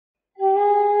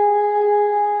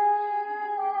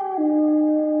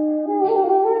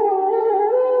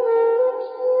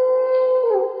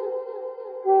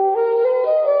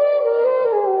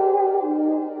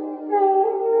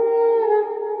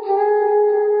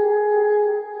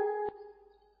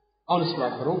आउनुहोस्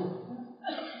प्रार्थना गरौँ।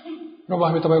 प्रभु,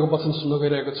 हामी तपाईँको वचन सुन्न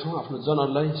गइरहेको छौँ। आफ्नो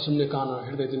जनहरूलाई सुन्ने कान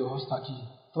हृदय दिनुहोस्, ताकि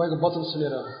तपाईँको वचन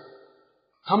सुनेर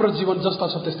हाम्रो जीवन जस्ता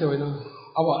छ त्यस्तै होइन,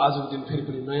 अब आजको दिन फेरि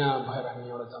पनि नयाँ भएर हामी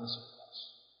एउटा जान सक्छौँ।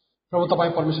 प्रभु,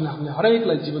 तपाईँ परमेश्वरले हामीले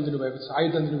हरेकलाई जीवन दिनुभएको छ,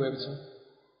 आयुधन दिनुभएको छ।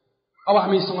 अब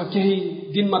हामीसँग केही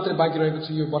दिन मात्रै बाँकी रहेको छ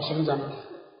यो वर्ष पनि जान।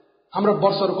 हाम्रो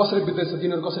वर्षहरू कसरी बित्दैछ,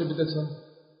 दिनहरू कसरी बित्दैछ,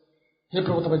 हे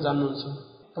प्रभु तपाईँ जान्नुहुन्छ।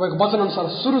 तपाईँको वचन अनुसार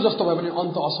सुरु जस्तो भए पनि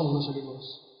अन्त असल हुन सकिनुहोस्।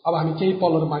 अब हामी केही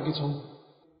पलहरू बाँकी छौँ।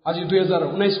 आज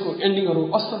 2019 को एन्डिङहरू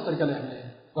असल तरिकाले हामीले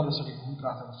गर्न सकेको हुँ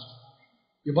प्रार्थना गर्छु।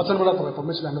 यो वचनबाट तपाईँ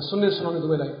परमेश्वरले हामीलाई सुन्ने सुनाउने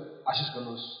दुवैलाई आशिष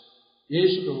गर्नुहोस्।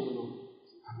 येशू प्रभुको नाममा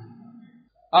आमेन।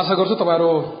 आशा गर्छु तपाईँहरू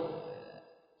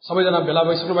सबैजना भेला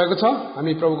भइसक्नु भएको छ।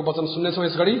 हामी प्रभुको वचन सुन्नेछौँ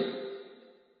यस घडी।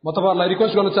 म तपाईँहरूलाई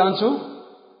रिक्वेस्ट गर्न चाहन्छु,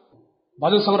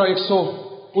 भजन सङ्ग्रह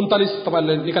 139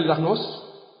 तपाईँहरूले निकालिराख्नुहोस्।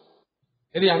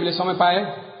 यदि हामीले समय पाए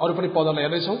अरू पनि पदहरूलाई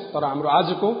हेर्दैछौँ, तर हाम्रो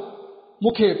आजको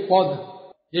मुख्य पद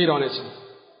यही रहनेछ।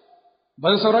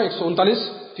 भजन सङ्ग्रह 139,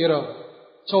 13,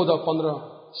 14, 15,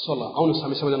 16। आउनुहोस्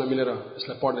हामी सबैजना मिलेर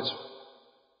यसलाई पढ्नेछौँ।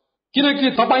 किनकि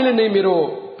तपाईँले नै मेरो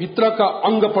भित्रका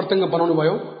अङ्ग प्रत्यङ्ग बनाउनु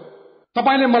भयो,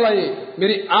 तपाईँले मलाई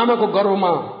मेरी आमाको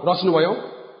गर्भमा रच्नुभयो।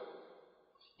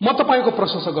 म तपाईँको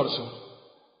प्रशंसा गर्छु,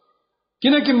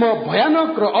 किनकि म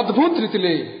भयानक र अद्भुत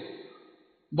रीतिले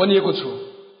बनिएको छु।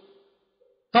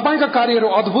 तपाईँका कार्यहरू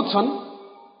अद्भुत छन्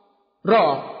र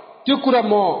त्यो कुरा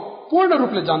म पूर्ण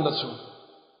रूपले जान्दछु।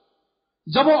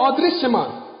 जब अदृश्यमा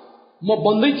म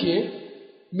बन्दै थिएँ,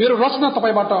 मेरो रचना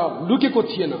तपाईँबाट लुकेको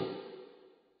थिएन।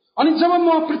 अनि जब म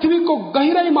पृथ्वीको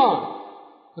गहिराईमा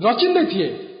रचिँदै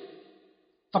थिएँ,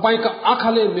 तपाईँका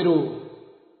आँखाले मेरो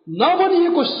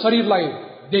नबनिएको शरीरलाई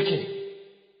देखे।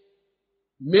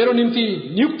 मेरो निम्ति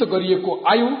नियुक्त गरिएको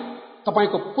आयु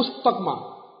तपाईँको पुस्तकमा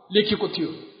लेखिएको थियो।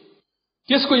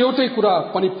 त्यसको एउटै कुरा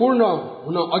पनि पूर्ण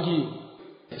हुन अघि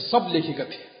सब लेखेका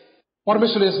थिए।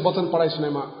 परमेश्वरले यस वचन पढाइ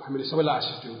सुनाइमा हामीले सबैलाई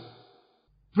आशिष दियौँ।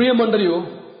 प्रिय मण्डली हो,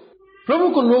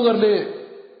 प्रभुको लोगहरूले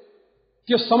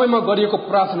त्यो समयमा गरिएको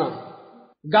प्रार्थना,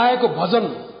 गाएको भजन,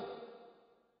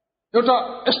 एउटा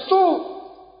यस्तो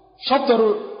शब्दहरू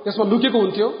त्यसमा लुकेको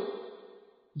हुन्थ्यो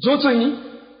जो चाहिँ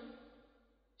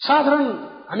साधारण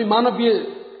हामी मानवीय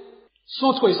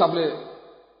सोचको हिसाबले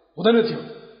हुँदैन थियो।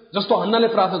 जस्तो हन्नाले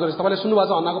प्रार्थना गरेछ। तपाईँले सुन्नुभएको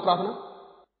छ हन्नाको प्रार्थना?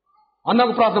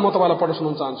 हन्नाको प्रार्थना म तपाईँलाई पढ्न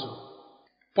सुनाउन चाहन्छु।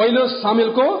 पहिलो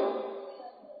सामुएलको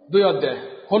 2 अध्याय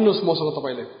खोल्नुहोस् मसँग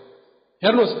तपाईँले।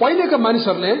 हेर्नुहोस्, पहिलेका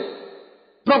मानिसहरूले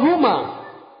प्रभुमा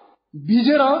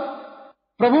भिजेर,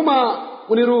 प्रभुमा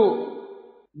उनीहरू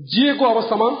जिएको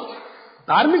अवस्थामा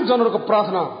धार्मिक जनहरूको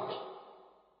प्रार्थना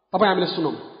तपाईँ हामीले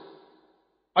सुनौँ।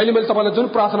 अहिले मैले तपाईँलाई जुन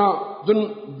प्रार्थना, जुन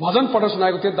भजन पढ्न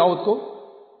सुनाएको थिएँ दाउदको,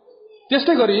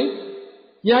 त्यस्तै गरी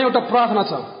यहाँ एउटा प्रार्थना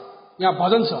छ, यहाँ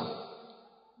भजन छ।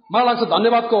 मलाई लाग्छ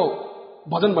धन्यवादको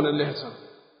भजन भनेर लेखेको छ।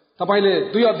 तपाईँले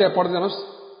 2 अध्याय पढ्दै जानुहोस्।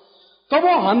 तब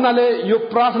हन्नाले यो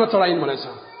प्रार्थना चढाइन् भनेछ,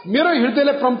 मेरो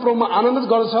हृदयले परमप्रभुमा आनन्दित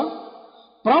गर्दछ।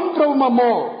 परमप्रभुमा म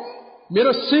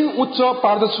मेरो सिङ उच्च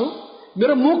पार्दछु।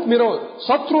 मेरो मुख मेरो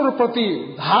शत्रुहरूप्रति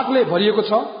धाकले भरिएको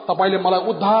छ। तपाईँले मलाई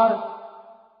उद्धार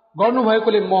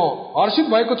गर्नुभएकोले म हर्षित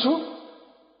भएको छु।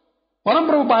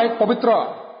 परमप्रभु बाहेक पवित्र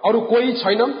अरू कोही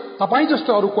छैन, तपाईँ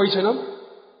जस्तै अरू कोही छैन,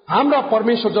 हाम्रा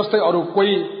परमेश्वर जस्तै अरू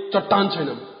कोही चट्टान छैन।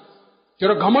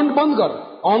 तेरो घमण्ड बन्द गर,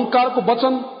 अहंकारको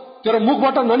वचन तेरो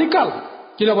मुखबाट ननिकाल,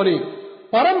 किनभने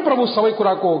परमप्रभु सबै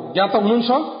कुराको ज्ञाता हुनुहुन्छ,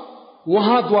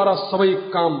 उहाँद्वारा सबै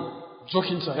काम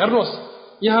जोखिन्छ। हेर्नुहोस्,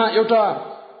 यहाँ एउटा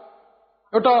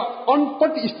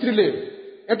अनपढ स्त्रीले,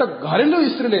 एउटा घरेलु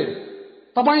स्त्रीले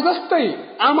तपाईँ जस्तै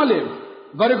आमाले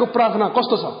गरेको प्रार्थना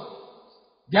कस्तो छ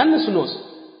ध्यानले सुन्नुहोस्।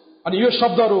 अनि यो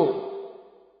शब्दहरू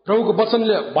प्रभुको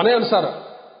वचनले भने अनुसार,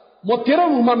 म तेरो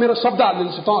मुखमा मेरो शब्द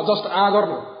हालिदिन्छु, त जस्ट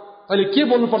गर्न, तैँले के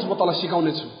बोल्नुपर्छ म तँलाई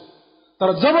सिकाउने छु। तर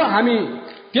जब हामी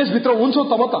त्यसभित्र हुन्छौँ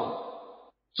तब त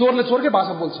चोरले चोरकै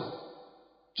भाषा बोल्छ।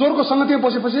 चोरको सङ्गतिमा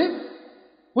बसेपछि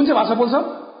कुन चाहिँ भाषा बोल्छ?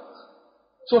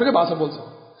 चोरकै भाषा बोल्छ।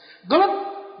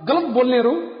 गलत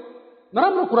बोल्नेहरू,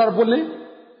 नराम्रो कुराहरू बोल्ने,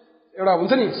 एउटा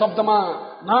हुन्छ नि शब्दमा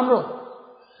नराम्रो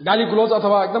गाली गुलौज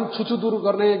अथवा एकदम छुछुदुर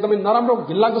गर्ने, एकदमै नराम्रो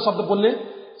घिनलाग्दो शब्द बोल्ने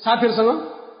साथीहरूसँग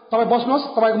तपाईँ बस्नुहोस्,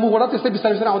 तपाईँको मुखबाट त्यस्तै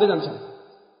बिस्तारै बिस्तारै आउँदै जान्छ।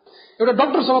 एउटा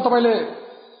डक्टरसँग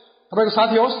तपाईँको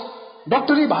साथी होस्,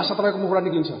 डक्टरी भाषा तपाईँको मुखबाट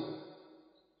निक्लिन्छ।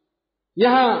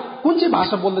 यहाँ कुन चाहिँ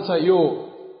भाषा बोल्दैछ यो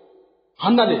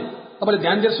हन्नाले? तपाईँले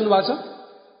ध्यान दिएर सुन्नुभएको छ?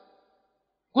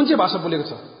 कुन चाहिँ भाषा बोलेको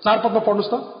छ? 4 पदमा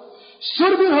पढ्नुहोस् त।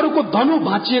 शूरवीरहरूको धनु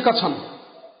भाँचिएका छन्,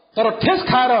 तर ठेस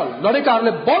खाएर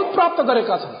लडेकाहरूले बल प्राप्त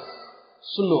गरेका छन्।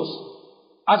 सुन्नुहोस्,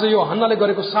 आज यो हन्नाले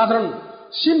गरेको साधारण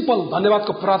सिम्पल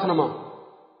धन्यवादको प्रार्थनामा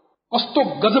कस्तो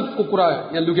गजबको कुरा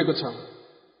यहाँ लुकेको छ।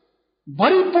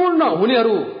 भरिपूर्ण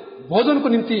हुनेहरू भोजनको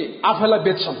निम्ति आफैलाई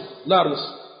बेच्छन्। ल हेर्नुहोस्,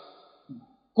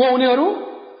 को उनीहरू?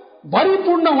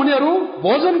 भरिपूर्ण हुनेहरू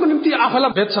भोजनको निम्ति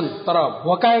आफैलाई बेच्छन्, तर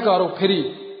भोकाएकाहरू फेरि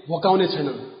भोकाउने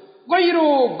छैनन्। गहिरो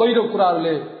गहिरो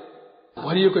कुराहरूले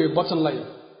भरिएको यो वचनलाई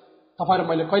तपाईँ र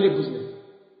मैले कहिले बुझ्ने?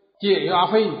 के यो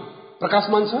आफै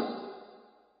प्रकाशमान छ?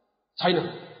 छैन।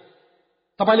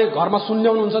 तपाईँले घरमा सुन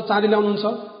ल्याउनुहुन्छ, चाँदी ल्याउनुहुन्छ,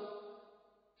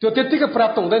 त्यो त्यत्तिकै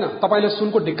पर्याप्त हुँदैन। तपाईँले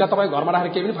सुनको ढिक्का तपाईँ घरमा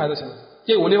राखेर केही पनि फाइदा छैन,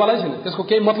 केही हुनेवालै छैन, त्यसको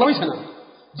केही मतलबै छैन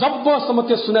जबसम्म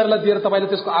त्यो सुनारलाई दिएर तपाईँले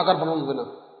त्यसको आकार बनाउनु हुँदैन।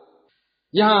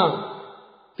 यहाँ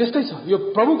त्यस्तै छ। यो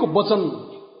प्रभुको वचन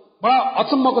बडा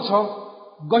अचम्मको छ,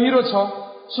 गहिरो छ,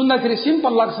 सुन्दाखेरि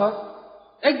सिम्पल लाग्छ,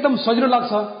 एकदम सजिलो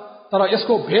लाग्छ, तर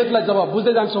यसको भेदलाई जब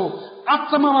बुझ्दै जान्छौँ,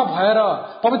 आत्मामा भएर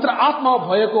पवित्र आत्मा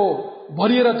भएको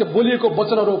भरिएर त्यो बोलिएको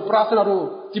वचनहरू, प्रार्थनाहरू,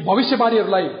 ती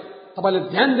भविष्यवाणीहरूलाई तपाईँले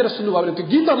ध्यान दिएर सुन्नुभयो भने, त्यो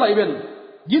गीतहरूलाई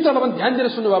पनि ध्यान दिएर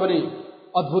सुन्नुभयो भने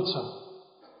अद्भुत छ।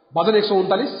 भजन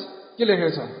 139 के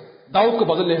लेखेको छ? दाउदको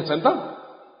भजन लेखेको छ नि त।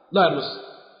 ल हेर्नुहोस्,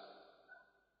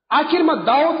 आखिरमा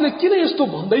दाउदले किन यस्तो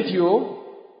भन्दै थियो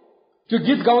त्यो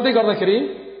गीत गाउँदै गर्दाखेरि?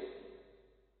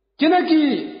 किनकि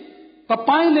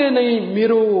तपाईँले नै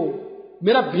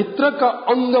मेरा भित्रका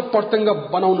अंग प्रत्यंग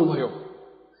बनाउनु भयो,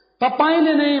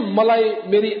 तपाईँले नै मलाई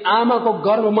मेरी आमाको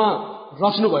गर्भमा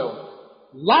रच्नुभयो।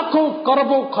 लाखौं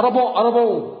करबौं खरबौं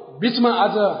अरबौं बीचमा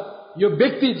आज यो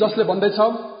व्यक्ति जसले भन्दैछ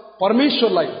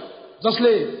परमेश्वरलाई,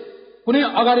 जसले कुनै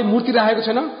अगाडि मूर्ति राखेको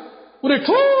छैन, कुनै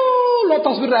ठूलो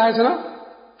तस्बिर राखेको छैन,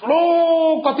 ठूलो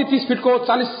कति 30 फिटको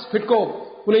 40 फिटको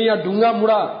कुनै यहाँ ढुङ्गा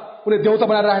मुढा कुनै देवता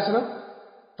बनाएर राखेको छैन,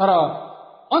 तर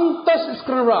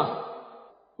अन्तस्करणबाट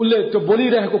उसले त्यो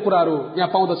बोलिरहेको कुराहरू यहाँ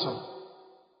पाउँदछ।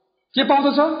 के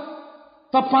पाउँदछ?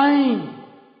 तपाईँ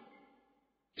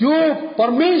त्यो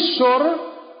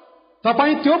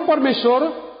परमेश्वर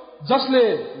जसले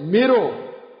मेरो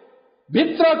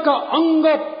भित्रका अंग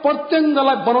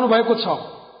प्रत्यंगलाई बनाउनु भएको छ,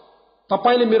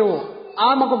 तपाईले मेरो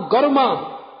आमाको गर्भमा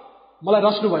मलाई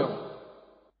रच्नुभयो।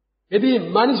 यदि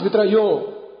मानिसभित्र यो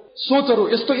सोचहरू,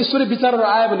 यस्तो ईश्वरीय विचारहरू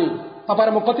आयो भने तपाईँ र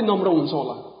म कति नम्र हुन्छ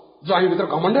होला, जो हामीभित्र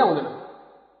घमण्डै आउँदैन।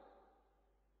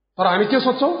 तर हामी के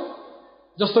सोच्छौँ?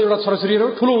 जस्तो एउटा छोराछोरीहरू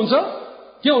ठुलो हुन्छ,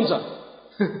 के हुन्छ?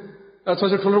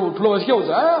 छोराछोरी ठुलो भएपछि के हुन्छ?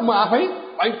 म आफै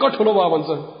भयङ्कर ठुलो भयो भन्छ।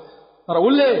 तर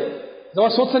उसले जब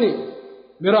सोध्छ नि,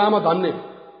 मेरो आमा धन्य,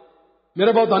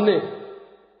 मेरो बाउ धन्य,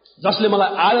 जसले मलाई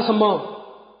आजसम्म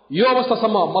यो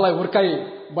अवस्थासम्म मलाई हुर्काई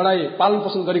बढाई पालन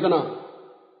पोषण गरिकन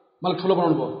मलाई ठुलो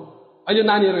बनाउनु भयो। अहिले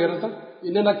नानीहरू हेर्नु त,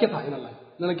 यिनीहरूलाई के थाहा?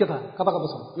 यिनीहरूलाई के थाहा? कता कता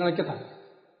छ? यिनीहरूलाई के थाहा?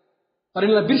 तर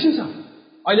यिनीहरूलाई बिर्सिन्छ।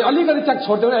 अहिले अलिकति त्याग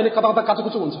छोडिदियो भने अहिले कता कता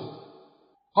काचुकुचु हुन्छ,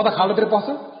 कता खाल्डोतिर पस्छ,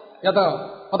 या त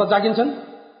कता जागिन्छन्,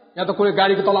 या त कुनै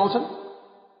गाडीको तल आउँछन्।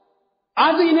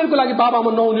 आज यिनीहरूको लागि बाबा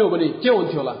आमा नहुने हो भने के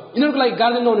हुन्थ्यो होला? यिनीहरूको लागि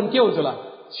गार्जियन नहुने भने के हुन्थ्यो होला?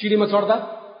 सिडीमा चढ्दा,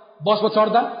 बसमा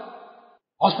चढ्दा,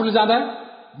 हस्पिटल जाँदा,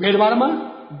 भेडभाडमा,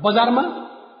 बजारमा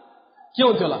के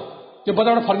हुन्थ्यो होला? त्यो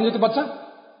बजारबाट फर्किन्छ त्यो बच्चा।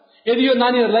 यदि यो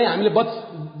नानीहरूलाई हामीले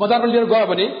बजारमा लिएर गयो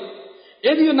भने,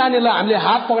 यदि यो नानीहरूलाई हामीले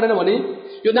हात पक्रेन भने,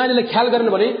 यो नानीलाई ख्याल गरेन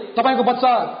भने तपाईँको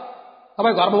बच्चा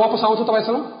तपाईँ घरमा वापस आउँछ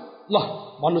तपाईँसँग? ल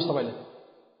भन्नुहोस् तपाईँले।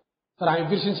 तर हामी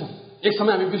बिर्सिन्छौँ, एक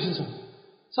समय हामी बिर्सिन्छौँ,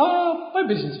 सबै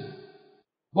बिर्सिन्छौँ।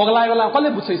 भोग लागेको बेलामा कसले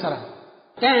बुझ्छ इसारा?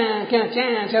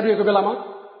 त्यहाँ रुएको बेलामा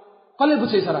कसले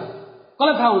बुझ्छ इसारा?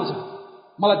 कसलाई थाहा हुन्छ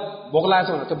मलाई भोग लागेको छ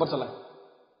भनेर? त्यो बच्चालाई,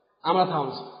 आमालाई थाहा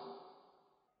हुन्छ।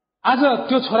 आज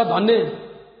त्यो छोरा धन्य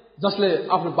जसले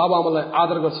आफ्नो बाबा आमालाई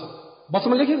आदर गर्छ।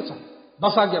 वचनमा लेखेको छ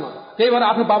 10 आज्ञामा, त्यही भएर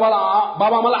आफ्नो बाबा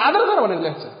आमालाई आदर गर भनेर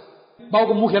लेखेको छ।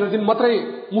 बाउको मुख हेर्ने दिन मात्रै,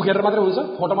 मुख हेरेर मात्रै हुन्छ,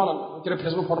 फोटोमा के अरे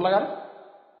फेसबुक फोटो लगाएर?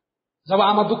 जब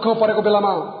आमा दुःखमा परेको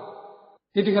बेलामा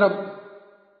त्यतिखेर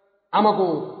आमाको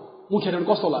मुख हेर्नु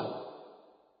कस्तो होला?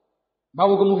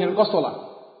 बाबुको मुख हेर्नु कस्तो होला?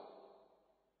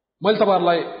 मैले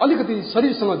तपाईँहरूलाई अलिकति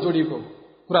शरीरसँग जोडिएको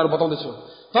कुराहरू बताउँदैछु,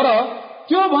 तर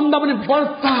त्यो भन्दा पनि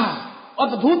बढ्ता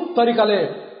अद्भुत तरिकाले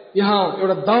यहाँ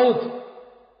एउटा दाउद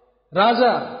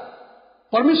राजा,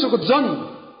 परमेश्वरको जन,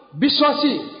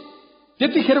 विश्वासी,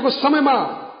 त्यतिखेरको समयमा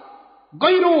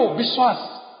गहिरो विश्वास,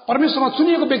 परमेश्वरमा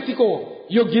चुनिएको व्यक्तिको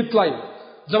यो गीतलाई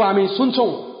जब हामी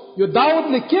सुन्छौँ, यो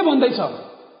दाउदले के भन्दैछ?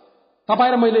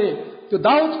 तपाईँ र मैले त्यो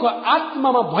दाउदको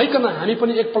आत्मामा भइकन हामी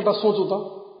पनि एकपल्ट सोचौँ त,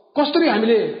 कसरी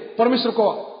हामीले परमेश्वरको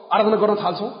आराधना गर्न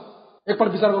थाल्छौँ?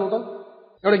 एकपल्ट विचार गरौँ त।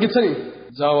 एउटा गीत छ नि,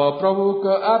 जब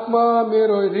प्रभुको आत्मा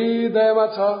मेरो हृदयमा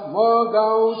छ म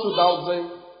गाउँछु दाउद जय।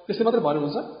 त्यस्तै मात्रै भएर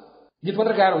हुन्छ, गीत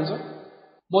मात्रै गाएर हुन्छ।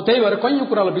 म त्यही भएर कैयौँ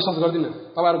कुरालाई विश्वास गर्दिनँ।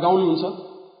 तपाईँहरू गाउनुहुन्छ,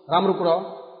 राम्रो कुरा हो,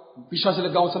 विश्वासीले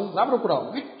गाउँछन्, राम्रो कुरा हो,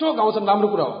 मिठो गाउँछन्, राम्रो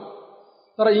कुरा हो।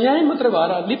 तर यहीँ मात्रै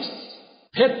भएर लिप्स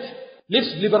फेथ, लिप्स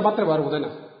लिभर मात्रै भएर हुँदैन।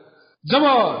 जब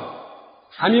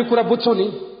हामी यो कुरा बुझ्छौँ नि,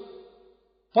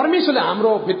 परमेश्वरले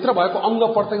हाम्रो भित्र भएको अंग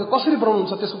प्रत्यङ्ग कसरी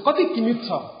बनाउनुहुन्छ, त्यसको कति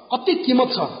कीमत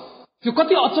छ, त्यो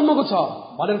कति अचम्मको छ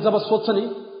भनेर जब सोध्छ नि,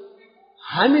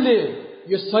 हामीले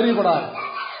यो शरीरबाट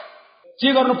के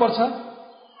गर्नुपर्छ,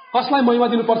 कसलाई महिमा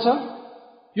दिनुपर्छ,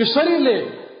 यो शरीरले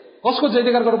कसको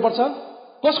जयजयकार गर्नुपर्छ,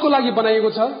 कसको लागि बनाइएको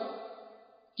छ,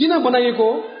 किन बनाइएको,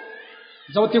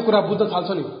 जब त्यो कुरा बुझ्न थाल्छ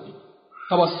नि,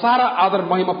 तब सारा आदर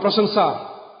महिमा प्रशंसा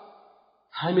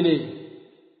हामीले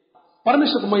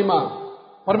परमेश्वरको महिमा,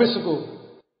 परमेश्वरको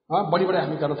बढी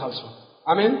हामी गर्न थाल्छौँ।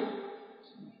 आमेन।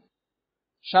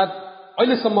 सायद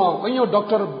अहिलेसम्म कैयौं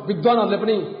डाक्टर विद्वानहरूले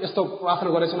पनि यस्तो प्रार्थना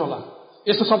गरेछन् होला,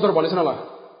 यस्तो शब्दहरू भनेछन् होला।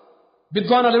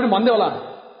 विद्वानहरूले पनि भन्दै होला,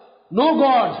 नो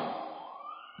गड,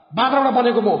 बाख्राबाट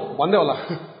बनेको म भन्दै होला।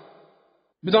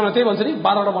 विद्वानहरूले त्यही भन्छ नि,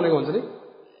 बाख्राबाट बनेको भन्छ नि।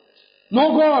 नो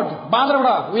गड,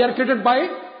 बाख्राबाट, we are created by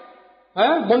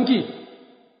monkey.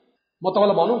 म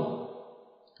तपाईँलाई भनौँ,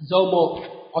 जब म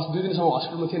 2 दिनसम्म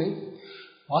हस्पिटलमा थिएँ नि,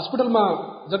 हस्पिटलमा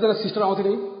जतिजना सिस्टर आउँथे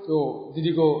नि त्यो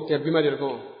दिदीको त्यहाँ बिमारीहरूको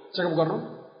चेकअप गर्न,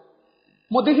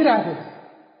 म देखिरहेको थिएँ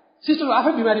सिस्टरहरू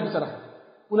आफै बिमारी बिचरा,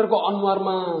 उनीहरूको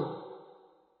अनुहारमा,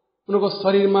 उनीहरूको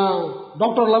शरीरमा,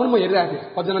 डक्टरलाई पनि म हेरिरहेको थिएँ,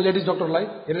 कतिजना लेडिज डक्टरलाई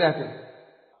हेरिरहेको थिएँ।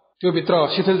 त्यो भित्र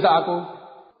शिथिलता आएको,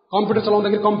 कम्प्युटर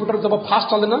चलाउँदाखेरि कम्प्युटर जब फास्ट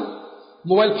चल्दैन,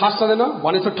 मोबाइल फास्ट चल्दैन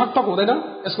भने चाहिँ ठकठक हुँदैन,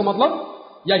 यसको मतलब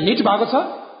या हिट भएको छ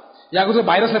या चाहिँ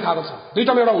भाइरसले खाएको छ,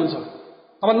 दुईटामा एउटा हुन्छ।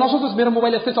 तपाईँ नसोच्नुहोस् मेरो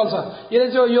मोबाइल यस्तै चल्छ,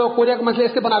 यो कोरियाको मान्छेले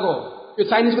यस्तै बनाएको, यो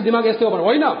चाइनिजको दिमाग यस्तै हो भने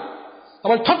होइन।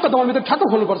 तपाईँले ठक्क दबाउनभित्र ठ्याक्क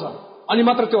खोल्नुपर्छ, अनि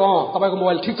मात्र त्यो तपाईँको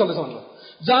मोबाइल ठिक चल्दैछ भनेर।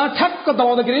 जहाँ ठ्याक्क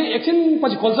दबाउँदाखेरि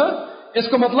एकछिनपछि खोल्छ,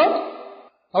 यसको मतलब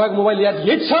तपाईँको मोबाइल या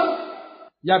हिट छ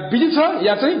या बिजी छ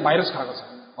या चाहिँ भाइरस खाएको छ।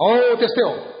 हो त्यस्तै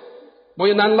हो। म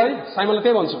यो नानीलाई, साइमनलाई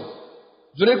त्यही भन्छु,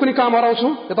 जुनै पनि काम हराउँछु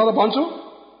यता भन्छु,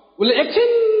 उसले एकछिन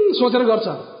सोचेर गर्छ।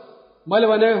 मैले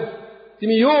भने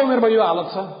तिमी यो उमेरमा यो हालत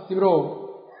छ,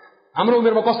 हाम्रो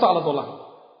उमेरमा कस्तो हालत होला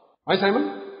है साइमन।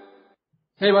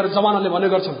 त्यही भएर जवानहरूले भन्ने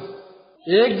गर्छन्,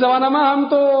 एक जमानामा हम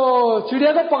तो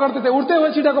चिडिया को पकड़ते थे, उड़ते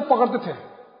हुए चिडिया को पकड़ते थे।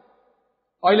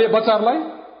 अहिले बच्चाहरूलाई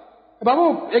बाबु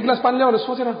एक गिलास पानी ल्याऊ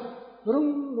सोचेर गुरुङ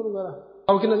गुरुङ गएर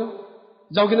जाऊ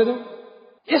किन जाऊ।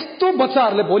 यस्तो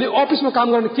बच्चाहरूले भोलि अफिसमा काम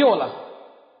गर्ने के होला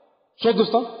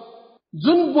सोध्नुहोस् त।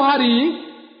 जुन बुहारी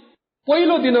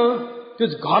पहिलो दिन त्यो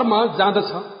घरमा जाँदछ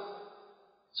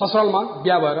ससुरालमा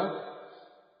बिहा भएर,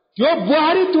 त्यो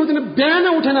बुहारी त्यो दिन बिहान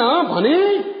उठेन भने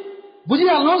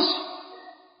बुझिहाल्नुहोस्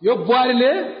यो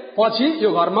बुहारीले पछि यो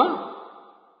घरमा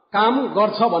काम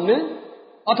गर्छ भन्ने,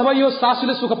 अथवा यो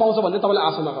सासूले सुख पाउँछ भन्ने तपाईँले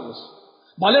आशा नगर्नुहोस्।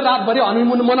 भले रातभरि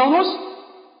हनीमुन मनाउनुहोस्,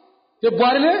 त्यो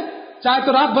बुहारीले चाहे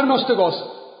त्यो रातभरि नसुतेको होस्,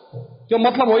 त्यो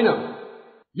मतलब होइन।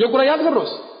 यो कुरा याद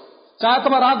गर्नुहोस्, चाहे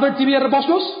तपाईँ रातभरि टिभी हेरेर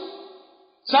बस्नुहोस्,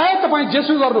 चाहे तपाईँ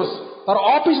जेसुकै गर्नुहोस्, तर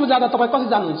अफिसमा जाँदा तपाईँ कसरी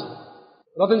जानुहुन्छ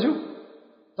रतनज्यू?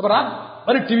 तपाईँ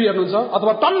रातभरि टिभी हेर्नुहुन्छ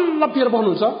अथवा तल्ल पिएर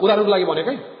बस्नुहुन्छ, उदाहरणको लागि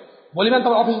भनेकै। भोलि बिहान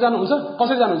तपाईँ अफिस जानुहुन्छ,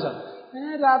 कसरी जानुहुन्छ?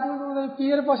 रातमा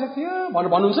पिएर बसेको थियो भनेर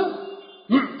भन्नुहुन्छ,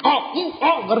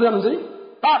 गरेर जानुहुन्छ नि,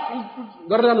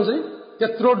 गरेर जानुहुन्छ नि।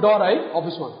 त्यत्रो डर है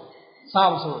अफिसमा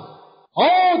साहबसँग। हो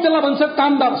त्यसलाई भन्छ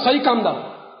कामदार, सही कामदार।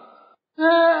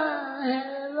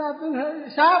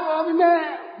 साहब अभी मैं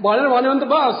भनेर भन्यो भने त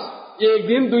बस 1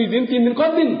 दिन 2 दिन 3 दिन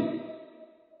कति दिन?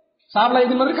 साहबलाई 1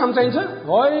 दिन मात्रै काम चाहिन्छ?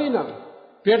 होइन,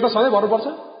 पेट त सधैँ भर्नुपर्छ।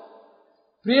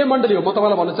 प्रिय मण्डली हो, म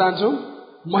तपाईँलाई भन्न चाहन्छु,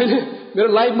 मैले मेरो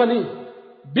लाइफमा नि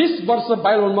 20 वर्ष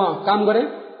बाइबलमा काम गरेँ,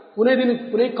 कुनै दिन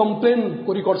कुनै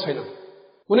कम्प्लेनको रिकर्ड छैन,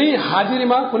 कुनै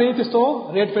हाजिरीमा कुनै त्यस्तो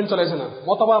रेड पेन चलेको छैन। म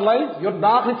तपाईँहरूलाई यो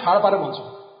नाकले ठाडो पारेर भन्छु,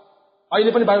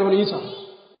 अहिले पनि बाइबलमा यही छ।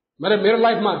 मेरो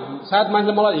लाइफमा सायद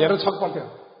मान्छेले मलाई हेरेर छक पर्थ्यो,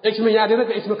 एकछिनमा यहाँ दिएर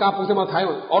एकछिनमा कहाँ पुग्थ्यो मलाई थाहा,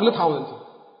 अरूले थाहा हुँदैन थियो।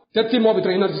 त्यति म भित्र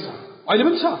एनर्जी छ, अहिले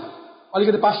पनि छ।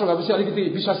 अलिकति पास्टर भएपछि अलिकति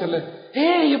विश्वासीहरूले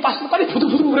यो पास्टर कति फुतु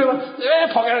उठेर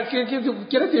ठगेर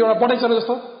के अरे त्यो एउटा बटैचर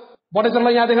जस्तो,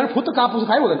 बटैचरलाई यहाँ देखेर फुत्त कहाँ पुग्छ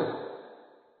थाहै हुँदैन।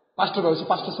 पास्टर भएपछि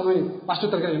पास्टरसँगै पास्टर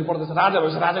तरिकाले हिँड्नुपर्दछ, राजा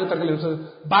भएपछि राजाको तरिकाले हिँड्छ,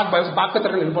 बाघ भएपछि बाघको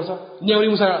तरिकाले हिँड्नुपर्छ। न्याउरी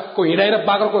मुसाको हिँडाइ र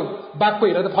बाघको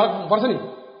हिँडाइ त फरक पर्छ नि।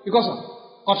 यो कसो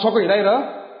कछोको हिँडाइ र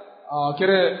के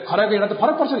अरे खराको हिँडाइ त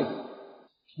फरक पर्छ नि।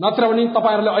 नत्र भने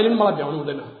तपाईँहरूले अहिले पनि मलाई भ्याउनु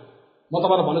हुँदैन। म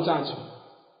तपाईँलाई भन्न चाहन्छु,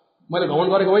 मैले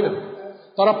घमण्ड गरेको होइन,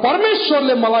 तर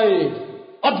परमेश्वरले मलाई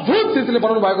अद्भुत रीतिले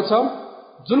बनाउनु भएको छ।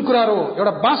 जुन कुराहरू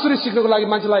एउटा बाँसुरी सिक्नको लागि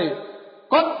मान्छेलाई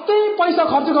कति पैसा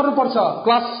खर्च गर्नुपर्छ,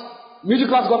 म्युजिक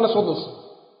क्लास गर्न सोध्नुहोस्।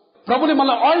 प्रभुले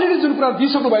मलाई अलरेडी जुन कुरा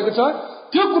दिइसक्नु भएको छ,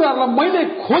 त्यो कुराहरूलाई मैले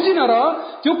खोजिन र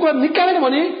त्यो कुरा निकालेन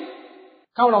भने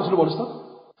कहाँबाट आउँछ भन्नुहोस् त?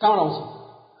 कहाँबाट आउँछ?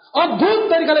 अद्भुत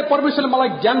तरिकाले परमेश्वरले मलाई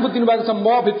ज्ञान बुद्धि दिनुभएको छ। म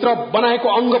भित्र बनाएको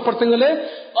अंग प्रत्यङ्गले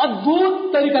अद्भुत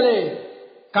तरिकाले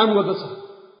काम गर्दछ।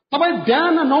 तपाईँ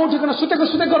बिहान नउठिकन सुतेको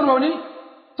गर्नुभयो भने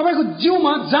तपाईँको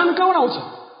जिउमा जान कहाँबाट आउँछ?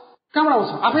 कहाँबाट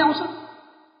आउँछ? आफै आउँछ?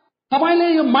 तपाईले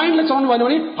यो माइन्डलाई चलाउनु भएन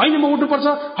भने हैन म उठ्नुपर्छ,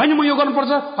 हैन म यो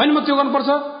गर्नुपर्छ, हैन म त्यो गर्नुपर्छ,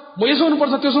 म यसो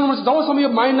हुनुपर्छ, त्यसो हुनुपर्छ, जबसम्म यो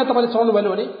माइन्डलाई तपाईले चलाउनु भएन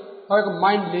भने तपाईको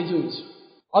माइन्ड लेजी हुन्छ।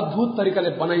 अद्भुत तरिकाले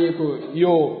बनाइएको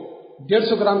यो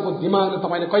 150 ग्रामको दिमागले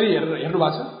तपाईले कहिले हेर्नु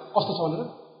भएको छ कस्तो छ भनेर?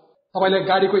 तपाईले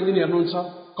गाडीको इन्जिन हेर्नुहुन्छ,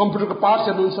 कम्प्युटरको पार्ट्स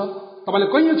हेर्नुहुन्छ, तपाईले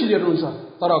कैयौं चीज हेर्नुहुन्छ,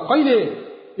 तर कहिले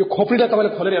यो खोपडीलाई तपाईले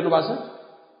खोलेर हेर्नु भएको छ?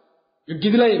 यो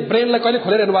गिदीलाई, ब्रेनलाई कहिले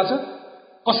खोलेर हेर्नु भएको छ?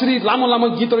 कसरी लामो लामो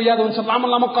गीतहरू याद हुन्छ, लामो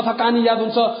लामो कथा कहानी याद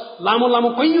हुन्छ, लामो लामो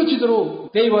कैयौं चीजहरू।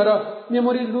 त्यही भएर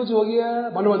मेमोरी लुज हो गया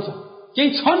भन्नु भन्छ। केही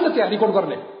छ नि त त्यहाँ रेकर्ड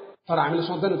गर्ने, तर हामीले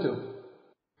सोच्दैन त्यो।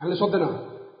 हामीले सोच्दैन।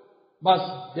 बस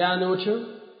बिहान उठ्यो,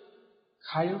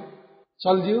 खायो,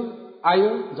 चल्दियो, आयो,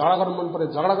 झगडा गर्नु मन पर्यो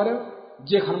झगडा गर्यो,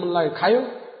 जे खानु मन लाग्यो खायो।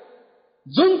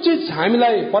 जुन चीज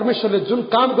हामीलाई परमेश्वरले जुन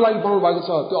कामको लागि बनाउनु भएको छ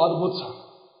त्यो अद्भुत छ,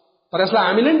 तर यसलाई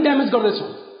हामीले नि ड्यामेज गर्दैछौँ।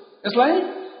 यसलाई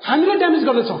हामीले ड्यामेज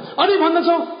गर्दैछौँ। अनि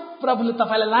भन्दछौँ प्रभुले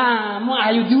तपाईलाई लामो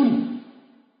आयु दिउन्।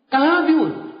 कहाँ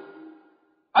दिउन्?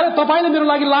 अरे तपाईले मेरो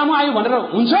लागि लामो आयु भनेर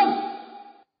हुन्छ?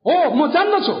 हो, म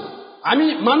जान्दछु। हामी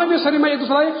मानवीय शरीरमा एक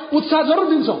दुसरालाई उत्साह जरुर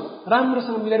दिन्छौँ,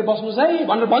 राम्रोसँग मिलेर बस्नुहोस् है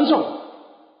भनेर भन्छौँ।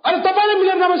 अरे तपाईले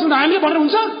मिलेर नबस्नु हामीले भनेर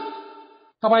हुन्छ?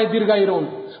 तपाईँ दीर्घायु रहनु।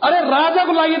 अरे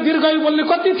राजाको लागि दीर्घायु बोल्ने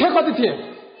कति थिए?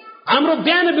 हाम्रो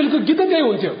बिहान बेलुका गीत त्यही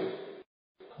हुन्थ्यो।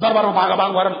 दरबारमा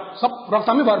भाग भएर सब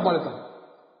रक्तमै भएर पऱ्यो त।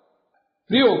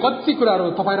 प्रिय, कति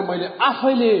कुराहरू तपाईँ र मैले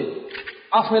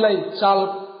आफैलाई चाल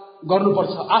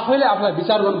गर्नुपर्छ, आफैले आफूलाई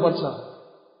विचार गर्नुपर्छ।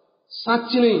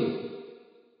 साँच्ची नै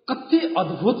कति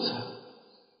अद्भुत छ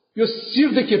यो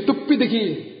शिरदेखि टुप्पीदेखि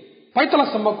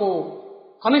पैतलासम्मको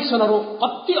कनेक्सनहरू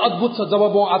कति अद्भुत छ। जब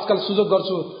म आजकल सुयोग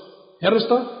गर्छु, हेर्नुहोस्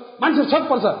त, मान्छे छक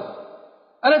पर्छ।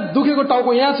 अरे दुखेको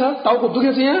टाउको यहाँ छ, टाउको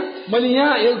दुखेको छ यहाँ, मैले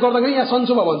यहाँ गर्दाखेरि यहाँ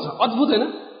सन्चो भयो भन्छ। अद्भुत होइन?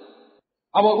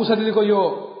 अब उषा दिदीको यो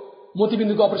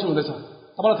मोतीबिन्दुको अपरेसन हुँदैछ,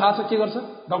 तपाईँलाई थाहा छ के गर्छ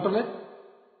डाक्टरले?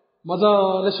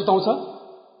 मजाले सुताउँछ,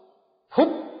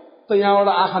 फुत्त यहाँबाट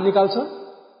आँखा निकाल्छ,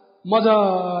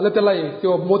 मजाले त्यसलाई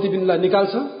त्यो मोतीबिन्दुलाई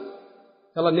निकाल्छ,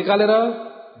 त्यसलाई निकालेर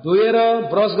धोएर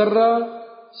ब्रस गरेर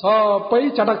सबै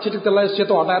चटक चिटक त्यसलाई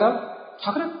सेतो हटाएर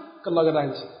ठक्रक्क लगेर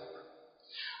राखिन्छ।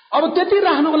 अब त्यति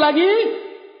राख्नुको लागि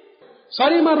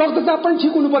शरीरमा रक्तचाप पनि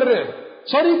ठिक हुनु पर्यो रे,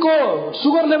 शरीरको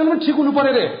सुगर लेभल पनि ठिक हुनु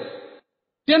पर्यो रे,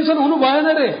 टेन्सन हुनु भएन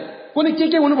रे, कुनै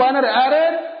के हुनु भएन रे। अरे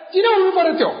किन हुनु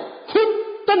पर्यो त्यो?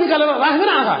 फुत्त निकालेर राख्दैन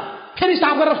आँखा, फेरि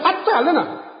साफ गरेर फाट्ट हाल्दैन।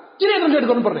 किन यत्रो लेट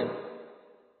गर्नुपर्ने?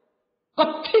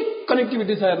 कति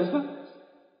कनेक्टिभिटी छ हेर्नुहोस् त,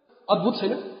 अद्भुत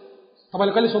छैन?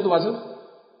 तपाईँले कहिले सोध्नु भएको छ?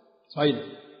 छैन।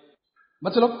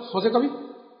 बच्चा लोग सोचे कभी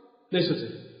नहीं सोचे।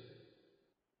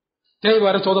 त्यही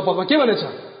भएर 14 पदमा के भनेछ?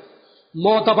 म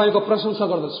तपाईको प्रशंसा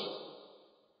गर्दछु,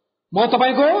 म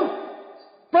तपाईको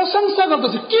प्रशंसा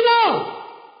गर्दछु। किन?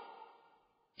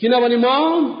 किनभने म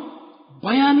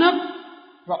भयानक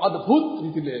र अद्भुत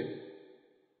रीतिले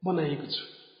बनाइएको छु।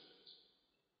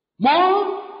 म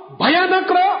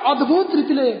भयानक र अद्भुत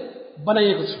रीतिले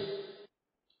बनाइएको छु।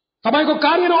 तपाईको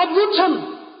कार्यहरू अद्भुत छन्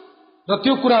र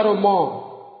त्यो कुराहरू म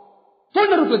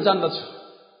पूर्ण रूपले जान्दछु।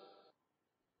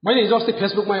 मैले हिजो अस्ति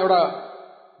फेसबुकमा एउटा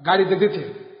गाडी देख्दै थिएँ।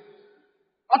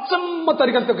 अचम्म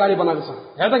तरिकाले त्यो गाडी बनाएको छ।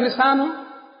 हेर्दाखेरि सानो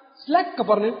स्ल्याक्क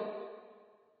पर्ने,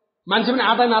 मान्छे पनि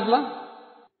आधा नाप्ला।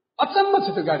 अचम्म छ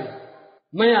त्यो गाडी,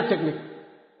 नयाँ टेक्निक।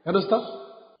 हेर्नुहोस् त,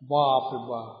 बाप रे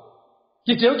बाप,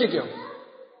 के हो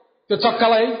त्यो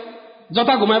चक्कालाई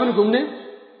जता घुमाए पनि घुम्ने,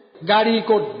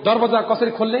 गाडीको दरवाजा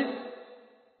कसरी खोल्ने,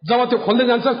 जब त्यो खोल्दै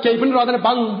जान्छ केही पनि रहँदैन,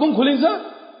 बाङ बुङ खोलिन्छ।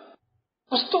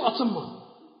 कस्तो अचम्म!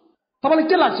 तपाईँलाई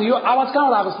के लाग्छ यो आवाज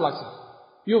कहाँबाट आएको जस्तो लाग्छ?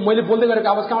 यो मैले बोल्दै गरेको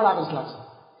आवाज कहाँबाट आएको जस्तो लाग्छ?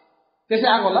 त्यसै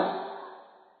आएको होला।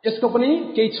 यसको पनि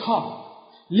केही छ,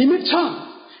 लिमिट छ,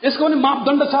 यसको पनि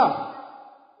मापदण्ड छ।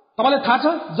 तपाईँलाई थाहा छ,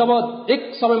 जब एक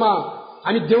समयमा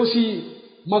हामी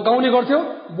देउसीमा गाउने गर्थ्यौ,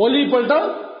 भोलिपल्ट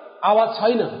आवाज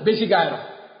छैन, बेसी गाएर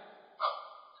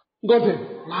गर्थ्यो,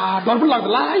 डर पनि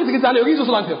लाग्थ्यो, यतिकै जाने हो कि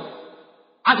जस्तो लाग्थ्यो।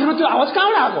 आखिरमा त्यो आवाज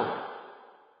कहाँबाट आएको?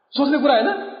 सोच्ने कुरा होइन?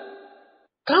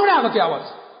 कहाँबाट आएको त्यो आवाज?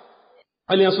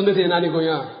 अहिले यहाँ सुन्दै थिएँ, नानीको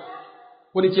यहाँ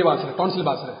कुनै के भएको छ, टन्सिल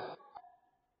भएको छ,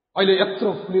 अहिले यत्रो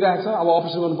फुलिरहेको छ, अब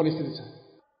अपरेसन गर्नुपर्ने स्थिति छ।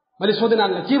 मैले सोधेँ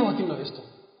नानीलाई, के भयो तिमीलाई यस्तो?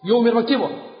 यो उमेरमा के भयो?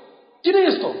 किन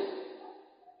यस्तो?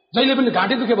 जहिले पनि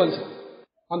घाँटी दुखे भन्छ।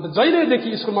 अन्त जहिलेदेखि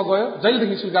स्कुलमा गयो,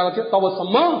 जहिलेदेखि स्कुल गएको थियो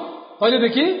तबसम्म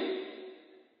तहिलेदेखि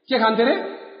के खान्थे रे?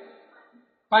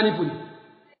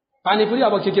 पानीपुरी।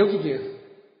 अब के हो के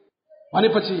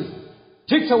भनेपछि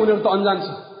ठिक छ, उनीहरू त अनजान छ,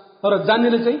 तर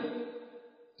जान्नेले चाहिँ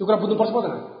त्यो कुरा बुझ्नु पर्छ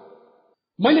पर्दैन?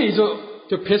 मैले हिजो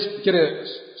त्यो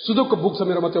सुदोकको बुक छ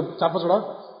मेरोमा, त्यो 4-5वटा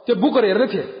त्यो बुकहरू हेर्दै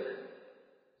थिएँ।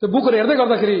 त्यो बुकहरू हेर्दै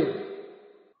गर्दाखेरि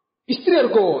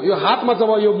स्त्रीहरूको यो हातमा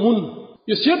जब यो मुन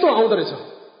यो सेतो आउँदो रहेछ,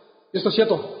 यस्तो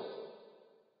सेतो,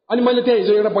 अनि मैले त्यहाँ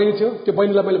हिजो एउटा बहिनी थियो, त्यो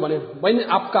बहिनीलाई मैले भने, बहिनी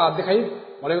आपका हात देखाइ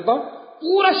भनेको त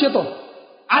पुरा सेतो,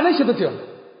 आधै सेतो थियो।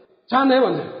 चाहन्न है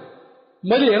भन्छ।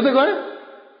 मैले हेर्दै गएँ,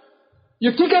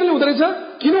 यो के कारणले हुँदो रहेछ,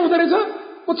 किन हुँदो रहेछ,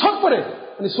 म छक परे।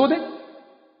 अनि सोधेँ,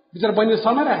 बिचरा बहिनीले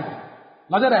शर्माइरहेको थियो,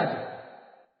 लजाइरहेको थियो।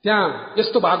 त्यहाँ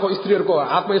यस्तो भएको स्त्रीहरूको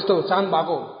हातमा यस्तो चाहन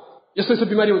भएको यस्तो यस्तो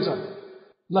बिमारी हुन्छ।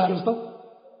 ल हेर्नुहोस् त,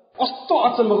 कस्तो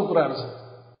अचम्मको कुराहरू छ।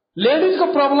 लेडिजको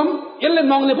प्रब्लम यसले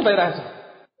नङले बताइरहेछ।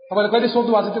 तपाईँले कहिले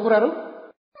सोध्नु भएको छ त्यो कुराहरू?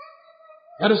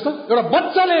 हेर्नुहोस् त, एउटा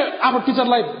बच्चाले आफ्नो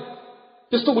टिचरलाई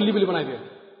त्यस्तो गुल्लीबुल्ली बनाइदियो।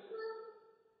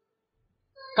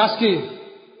 कास्की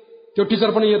त्यो टिचर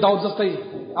पनि यो दाउद जस्तै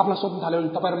आफूलाई सोध्नु थाल्यो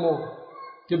भने तपाईँ र म,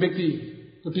 त्यो व्यक्ति,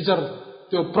 त्यो टिचर,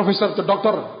 त्यो प्रोफेसर, त्यो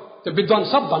डाक्टर, त्यो विद्वान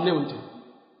सब धन्य हुन्थ्यो।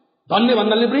 धन्य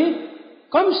भन्नाले पनि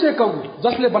कमसे कम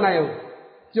जसले बनायो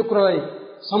त्यो कुरालाई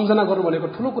सम्झना गर्नु भनेको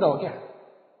ठुलो कुरा हो क्या।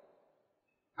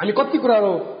 हामी कति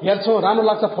कुराहरू हेर्छौँ, राम्रो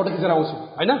लाग्छ फोटो खिचेर आउँछौँ,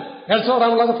 होइन? हेर्छौँ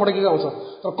राम्रो लाग्छ फोटो खिचेर आउँछ,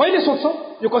 तर कहिले सोध्छौँ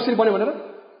यो कसरी बन्यो भनेर?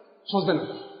 सोच्दैन।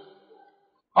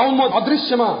 अब म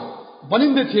अदृश्यमा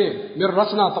बनिँदै थिएँ, मेरो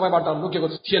रचना तपाईँबाट लुकेको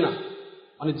थिएन।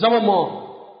 अनि जब म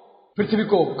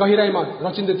पृथ्वीको गहिराईमा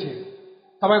रचिँदै थिएँ,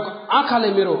 तपाईँको आँखाले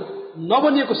मेरो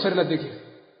नबनिएको शरीरलाई देखेँ।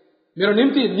 मेरो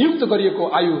निम्ति नियुक्त गरिएको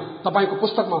आयु तपाईँको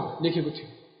पुस्तकमा लेखेको थियो।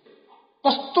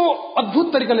 कस्तो अद्भुत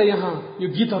तरिकाले यहाँ यो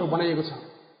गीतहरू बनाइएको छ,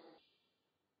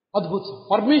 अद्भुत छ।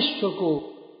 परमेश्वरको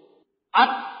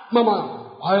आत्मामा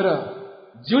भएर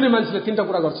जिउने मान्छेले तीनटा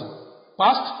कुरा गर्छ,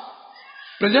 पास्ट,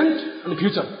 प्रेजेन्ट अनि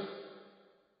फ्युचर।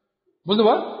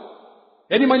 बुझ्नुभयो?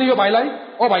 यदि मैले यो भाइलाई,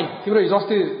 ओ भाइ तिम्रो हिजो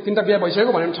अस्ति 3टा बिहा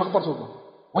भइसकेको भने छक पर्छु,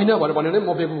 होइन भनेर भने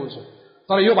म बेबु हुन्छु।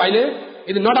 तर यो भाइले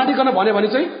यदि नडाँटिकन भन्यो भने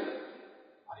चाहिँ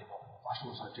अरे पास्ट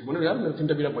ठिक भन्यो यार, मेरो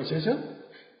 3टा बिहा भइसकेको छ,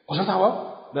 कसो थाहा भयो?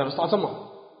 हेर्नुहोस् त, अचम्म।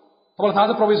 तपाईँलाई थाहा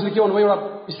छ प्रभुले के भन्नुभयो एउटा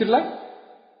स्त्रीलाई?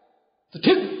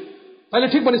 ठिक, तैँले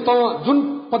ठिक भनिस्, त जुन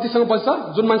पतिसँग बस्छ,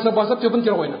 जुन मान्छेसँग बस्छ त्यो पनि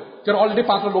तेरो होइन, तेरो अलरेडी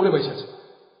पात्र लोग्ने भइसकेको छ।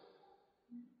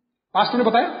 पास्ट पनि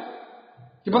बतायो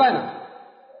कि बताएन?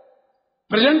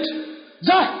 प्रेजेन्ट,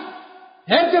 जा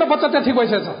हेर तेरो बच्चा त्यहाँ ठिक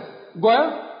भइसकेको छ, गयो,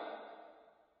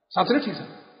 साँच्चै ठिक छ।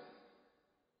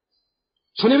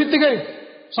 छुने बित्तिकै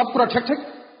सब कुरा ठेक ठेक,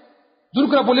 जुन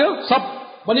कुरा बोल्यो सब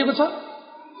बनिएको छ,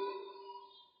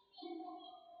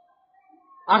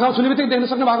 आँखामा छुने बित्तिकै देख्न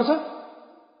सक्ने भएको छ।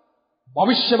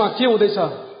 भविष्यमा के हुँदैछ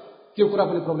त्यो कुरा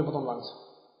पनि प्रभुले बताउनु भएको छ।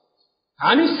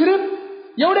 हामी सिर्फ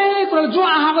एउटै कुरा जो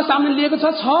आँखाको सामने लिएको छ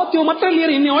त्यो मात्रै लिएर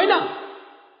हिँड्ने होइन।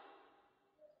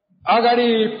 अगाडि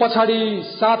पछाडि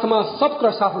साथमा सब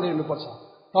कुरा साथमा लिनुपर्छ।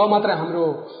 तब मात्रै हाम्रो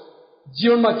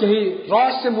जीवनमा केही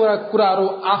रहस्यमय कुराहरू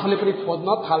आफूले पनि खोज्न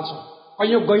थाल्छौँ,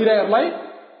 कैयौँ गहिराईहरूलाई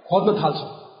खोज्न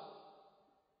थाल्छौँ।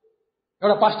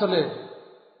 एउटा पास्टरले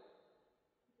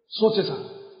सोचेछ,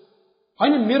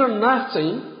 होइन मेरो नाक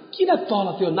चाहिँ किन तल,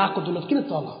 त्यो नाकको दुलो किन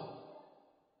तल,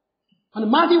 अनि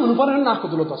माथि हुनु पर्दैन नाकको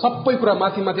दुलो त, सबै कुरा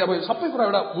माथि माथि, अब सबै कुरा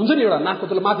एउटा हुन्छ नि, एउटा नाकको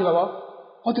दुलो माथि भए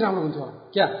कति राम्रो हुन्थ्यो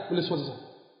क्या, उसले सोचेछ।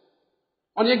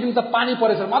 अनि एक दिन त पानी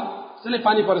परेछ, मजाले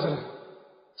पानी परेछ अरे,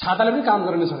 छाताले पनि काम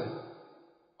गरेन अरे।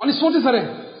 अनि सोचेछ अरे,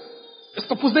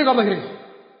 यस्तो पुछ्दै गर्दाखेरि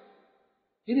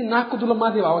यदि नाकको दुलो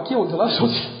माथि भए के हुन्थ्यो होला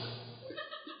सोच।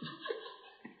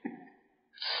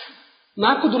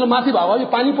 नाकको दुलो माथि भए यो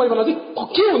पानी परे बेला चाहिँ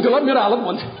के हुन्थ्यो होला मेरो हालत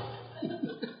भन्थ्यो।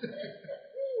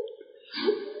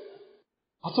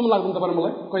 अचम्म लाग्दैन तपाईँ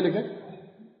मलाई कहिले क्या?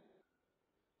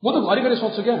 म त घरिघरि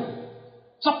सोध्छु क्या,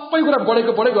 सबै कुरा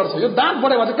बढेको बढै गर्छ, यो दाँत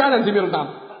बढे भए चाहिँ कहाँ जान्थ्यो मेरो दाँत?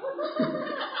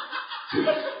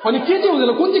 अनि के चाहिँ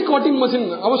हुँदैन, कुन चाहिँ कटिङ मसिन,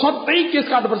 अब सधैँ केस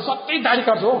काट्नुपर्छ, सधैँ दाढी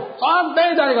काट्छु हो,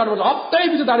 सधैँ दाढी काट्नुपर्छ, हप्तै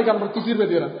पछि दाढी काट्नुपर्छ 30 रुपियाँ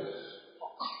दिएर।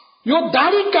 यो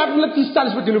दाढी काट्नुलाई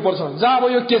 30-40 रुपियाँ दिनुपर्छ। जहाँ अब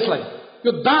यो केसलाई,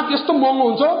 यो दाँत यस्तो महँगो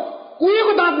हुन्छ,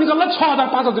 कुहिएको दाँत निकाल्दा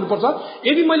 6,000-5,000 दिनुपर्छ।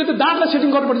 यदि मैले त्यो दाँतलाई सेटिङ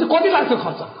गर्नुपर्छ कति लाग्थ्यो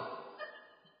खर्च?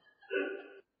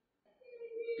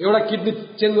 एउटा किडनी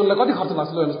चेन्ज गर्नलाई कति खर्च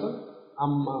लाग्छ ल हेर्नुहोस् त।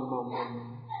 आम्मा,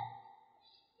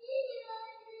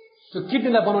 त्यो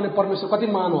किडनीलाई बनाउने परमेश्वर कति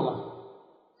महान होला,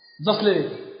 जसले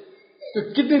त्यो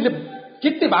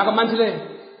किडनी भएको मान्छेले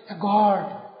गॉड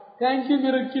थ्याङ्क यू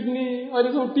मेरो किडनी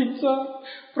अहिलेसम्म ठिक छ,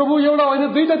 प्रभु एउटा होइन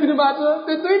 2टा दिनुभएको छ,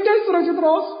 त्यो 2टै सुरक्षित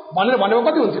रहोस् भनेर भनेको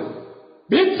कति हुन्थ्यो?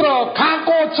 भित्र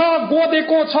खाएको छ,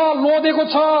 गोदेको छ, लोदेको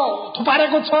छ,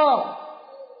 थुपारेको छ,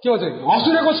 के भन्छ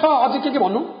हँसुरेको छ, अझै के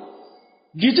भन्नु,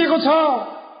 घिचेको छ,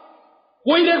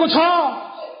 ओइरेको छ,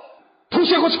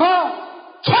 ठुसेको छ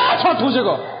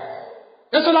ठुसेको।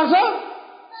 यस्तो लाग्छ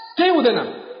केही हुँदैन,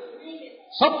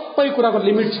 सबै कुराको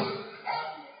लिमिट छ।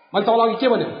 मैले तपाईँलाई अघि के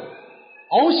भने,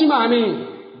 औँसीमा हामी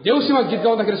देउसीमा गीत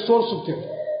गाउँदाखेरि स्वर सुक्थ्यो,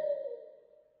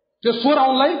 त्यो स्वर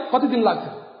आउनलाई कति दिन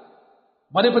लाग्थ्यो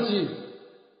भनेपछि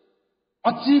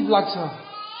अजीब लाग्छ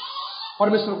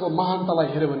परमेश्वरको महानतालाई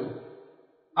हेऱ्यो भने।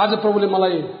 आज प्रभुले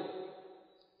मलाई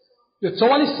यो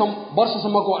 44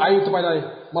 वर्षसम्मको आयु तपाईलाई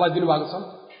मलाई दिनुभएको छ।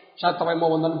 सायद तपाईँ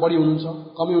मभन्दा पनि बढी हुनुहुन्छ,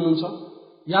 कमी हुनुहुन्छ।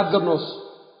 याद गर्नुहोस्,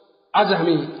 आज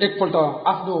हामी एकपल्ट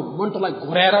आफ्नो मन्टलाई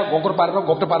घोराएर घोक्रो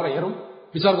पारेर हेरौँ,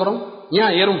 विचार गरौँ।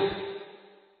 यहाँ हेरौँ,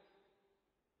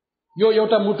 यो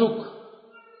एउटा मुटुक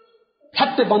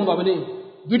फ्याट्टै बन्द भयो भने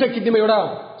दुईटा किडनीमा एउटा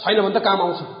छैन भने त काम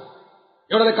आउँछ,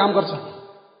 एउटाले काम गर्छ।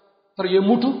 तर यो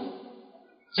मुटु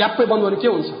झ्याप्पै बन्द भने के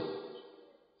हुन्छ?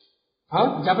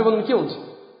 झ्याप्पै बन्द भने के हुन्छ?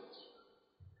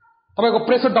 तपाईँको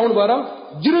प्रेसर डाउन भएर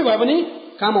जिरो भयो भने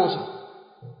काम आउँछ।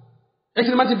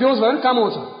 एकछिन मान्छे बेहोस भयो भने काम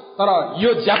आउँछ। तर यो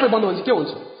झ्याप्पै बन्द भने के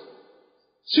हुन्छ?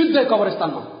 सिधै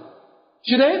कब्रस्तानमा,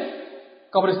 सिधै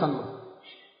कब्रस्तानमा।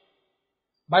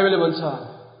 बाइबलले भन्छ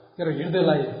तेरो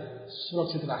हृदयलाई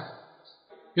सुरक्षित राख।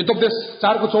 यो उपदेश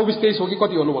 4:24-23 हो कि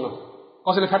कति होनु भन?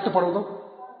 कसैले फ्याट्ट पढाउँ त?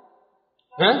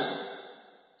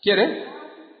 के अरे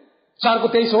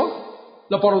 4:23 हो?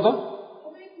 ल पढौँ त।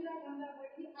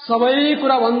 सबै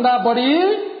कुरा भन्दा बढी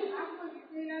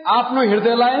आफ्नो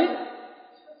हृदयलाई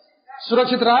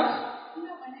सुरक्षित राख,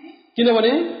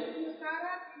 किनभने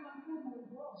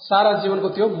सारा जीवनको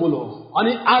त्यो मूल हो।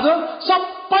 अनि आज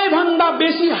सबैभन्दा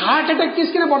बेसी हार्ट एट्याक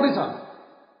किन बढ्दैछ?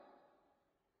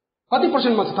 कति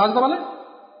पर्सेन्टमा छ थाहा छ तपाईँलाई?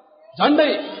 झन्डै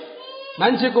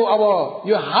मान्छेको अब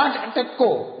यो हार्ट एट्याकको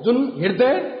जुन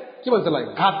हृदय के भन्छ त्यसलाई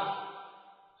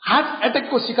हार्ट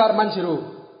एट्याकको शिकार मान्छेहरू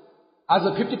आज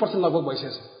 50% लगभग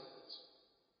भइसकेछ।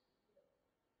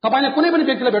 तपाईँले कुनै पनि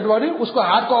व्यक्तिलाई भेट्नुभयो भने उसको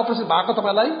हार्टको अपरेसन भएको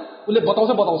तपाईँलाई उसले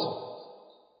बताउँछ।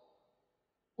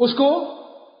 उसको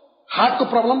हार्टको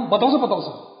प्रब्लम बताउँछ।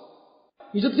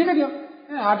 हिजो त ठिकै थियो,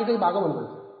 हार्ट एट्याक भएको भन्नुभयो।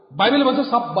 बाइबलले भन्छ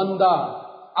सबभन्दा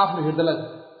आफ्नो हृदयलाई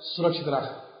सुरक्षित राख।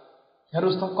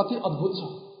 हेर्नुहोस् त कति अद्भुत छ।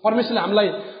 परमेश्वरले हामीलाई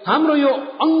हाम्रो यो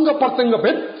अङ्ग प्रत्यङ्ग,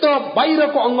 भित्र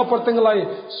बाहिरको अङ्ग प्रत्यङ्गलाई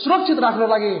सुरक्षित राख्न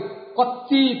लागि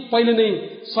कति पहिले नै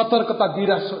सतर्कता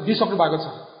दिइसक्नु भएको छ।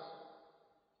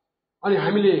 अनि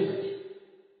हामीले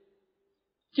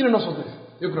किन नसोच्ने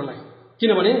यो कुरालाई?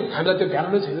 किनभने हामीलाई त्यो भ्यालु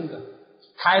नै छैन नि त।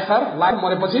 खाए सार लाग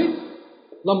मरेपछि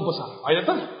लम्पो सार होइन त।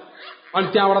 अनि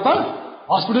त्यहाँबाट त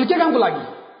हस्पिटल के कामको लागि?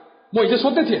 म हिजो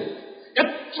सोध्दै थिएँ,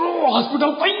 यत्रो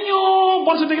हस्पिटल कैयौँ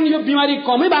वर्षदेखि यो बिमारी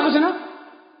कमै भएको छैन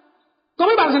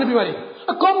बिमारी।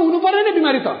 कम हुनु पर्यो नि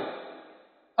बिमारी त।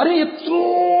 अरे यत्रो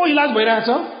इलाज भइरहेछ।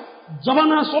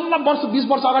 जमाना 16 वर्ष 20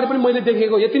 वर्ष अगाडि पनि मैले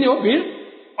देखेको यति नै हो भिड।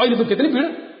 अहिले त त्यति नै भिड।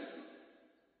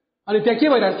 अनि त्यहाँ के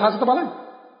भइरहेछ थाहा छ तपाईँलाई?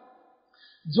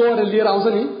 जोहरूले लिएर आउँछ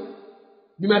नि,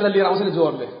 बिमारीलाई लिएर आउँछ नि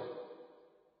जोहरूले।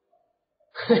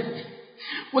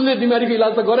 उसले बिमारीको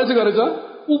इलाज त गरेछ,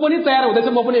 ऊ पनि तयार हुँदैछ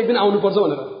म पनि एक दिन आउनुपर्छ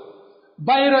भनेर।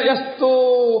 बाहिर यस्तो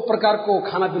प्रकारको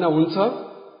खानापिना हुन्छ,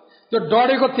 त्यो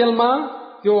डढेको तेलमा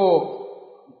त्यो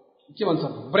के भन्छ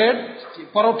ब्रेड,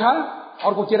 परोठा,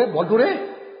 अर्को के अरे भटुरे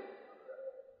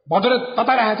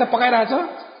तताइरहेछ, पकाइरहेछ,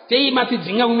 त्यही माथि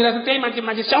झिङ्गा उमिरहेछ, त्यही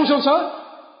माथि स्याउस्याउ छ।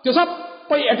 त्यो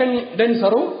सबै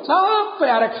एटेन्डेन्सहरू सबै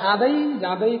आएर खाँदै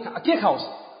जाँदै के खाओस्।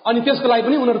 अनि त्यसको लागि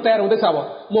पनि उनीहरू तयार हुँदैछ, अब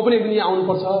म पनि एक दिन यहाँ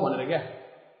आउनुपर्छ भनेर क्या।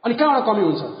 अनि कहाँबाट कमी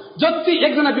हुन्छ? जति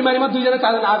एकजना बिमारीमा 2जना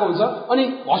 4जना आएको हुन्छ अनि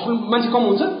हस्पिटल मान्छे कम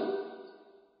हुन्छ?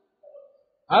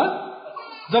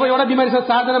 जब एउटा बिमारी छ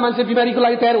 4जना मान्छे बिमारीको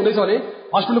लागि तयार हुँदैछ भने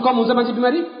हस्पिटल कम हुन्छ मान्छे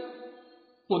बिमारी?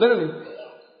 हुँदैन नि।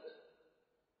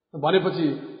 भनेपछि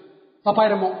तपाईँ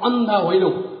र म अन्धा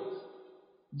होइनौँ।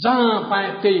 जहाँ पाए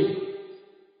त्यही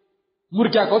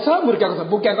मुर्क्याएको छ, बुक्याएको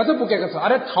छ।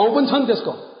 अरे ठाउँ पनि छ नि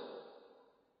त्यसको।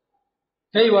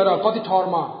 त्यही भएर कति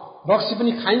ठाउँमा रक्सी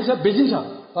पनि खाइन्छ, बेचिन्छ,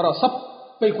 तर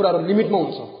सबै कुराहरू लिमिटमा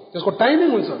हुन्छ। त्यसको टाइमिङ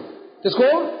हुन्छ, त्यसको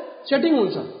सेटिङ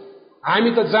हुन्छ।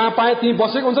 हामी त जहाँ पाए त्यही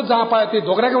बसेको हुन्छ, जहाँ पाए त्यही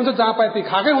ढोक्राएको हुन्छ, जहाँ पाए त्यही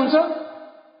खाएकै हुन्छ,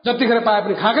 जतिखेर पाए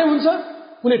पनि खाएकै हुन्छ।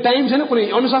 कुनै टाइम छैन, कुनै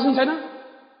अनुशासन छैन।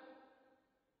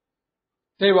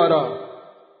 त्यही भएर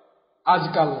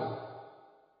आजकल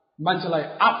मान्छेलाई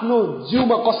आफ्नो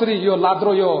जिउमा कसरी यो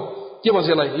लाद्रो, यो के भन्छ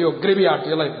यसलाई, यो ग्रेभयार्ड,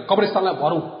 यसलाई कब्रस्तानलाई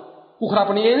भरौँ। कुखुरा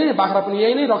पनि यही नै, बाख्रा पनि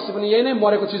यही नै, रक्सी पनि यही नै,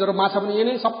 मरेको चिजहरू माछा पनि यही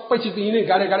नै, सबै चिज यही नै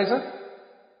गाडे छ।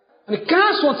 अनि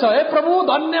कहाँ सोध्छ, हे प्रभु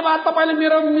धन्यवाद तपाईँले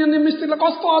मेरो मिस्त्रीलाई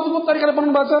कस्तो अद्भुत तरिकाले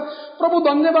बनाउनु भएको छ। प्रभु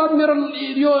धन्यवाद मेरो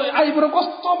यो आइब्रो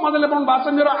कस्तो मजाले बनाउनु भएको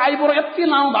छ। मेरो आइब्रो यति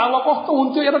लामो भएको कस्तो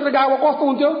हुन्थ्यो, यतातिर गएको कस्तो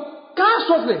हुन्थ्यो। कहाँ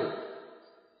सोध्ने?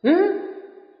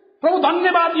 प्रभु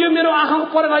धन्यवाद यो मेरो आँखाको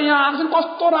परेर यहाँ आएको छ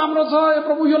कस्तो राम्रो छ।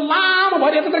 प्रभु यो लामो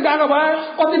भएर यतातिर गएको भए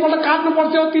कतिपल्ट काट्नु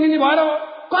पर्थ्यो, तिनी भएर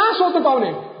कहाँ सोध्नु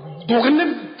पाउने? ढोक्ने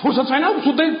फुर्सद छैन,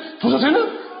 सुत्दै फुर्सद छैन।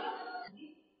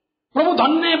 प्रभु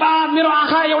धन्यवाद मेरो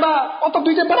आँखा एउटा कस्तो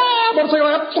दुईटै बराबर छ, एउटा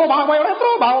यत्रो भाग भयो, एउटा यत्रो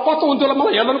भाग कस्तो हुन्थ्यो होला,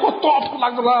 मलाई हेर्दा कस्तो अप्ठ्यारो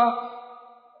लाग्दो होला।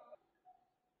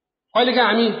 कहिलेकाहीँ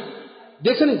हामी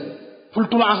देख्छ नि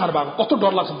ठुल्ठुलो आँखाहरू भएको, कस्तो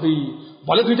डर लाग्छ।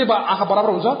 भले दुईटै आँखा बराबर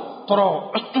हुन्छ तर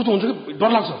यस्तो हुन्छ कि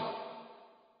डर लाग्छ।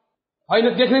 होइन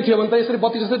देख्ने थियो भने त यसरी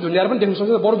बत्ती जस्तै झुन्ड्याएर पनि देख्न सक्छ।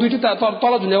 बरु दुईटी तल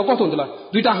झुन्ड्याएको कस्तो हुन्छ होला,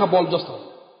 दुईटा आँखा बल्ब जस्तो।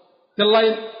 त्यसलाई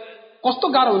कस्तो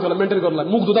गाह्रो हुन्छ होला मेन्टेन गर्नलाई।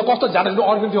 मुख धुँदा कस्तो झाडा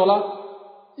अड्किन्थ्यो होला।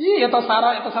 यता सारा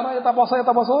यता बस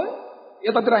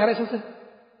यतातिर हेरेछ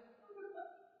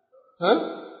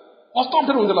कस्तो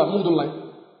अप्ठ्यारो हुन्छ होला मुख धुनलाई।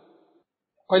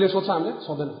 कहिले सोध्छ हामीले?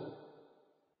 सोध्दैन।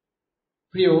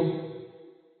 प्रिय हो,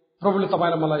 प्रभुले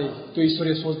तपाईँ र मलाई त्यो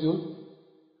ईश्वरीय सोच दिउन्।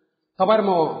 तपाईँ र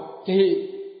म केही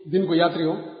दिनको यात्री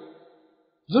हो।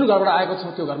 जुन घरबाट आएको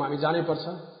छौँ त्यो घरमा हामी जानै पर्छ।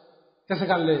 त्यसै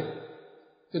कारणले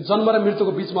त्यो जन्म र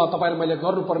मृत्युको बीचमा तपाईँ र मैले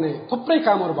गर्नुपर्ने थुप्रै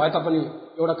कामहरू भए तापनि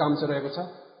एउटा काम चाहिँ रहेको छ,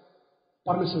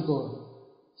 परमेश्वरको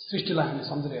सृष्टिलाई हामी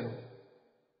सम्झेर हेरौँ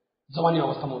जवानी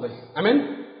अवस्थामा हुँदै। आमेन।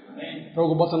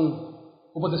 प्रभुको वचन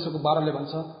उपदेशको 12ले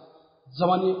भन्छ,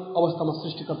 जवानी अवस्थामा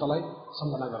सृष्टिकर्तालाई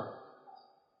सम्झना गर।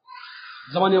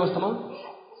 जवानी अवस्थामा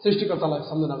सृष्टिकर्तालाई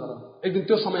सम्झना गर। एक दिन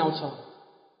त्यो समय आउँछ,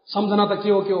 सम्झना त के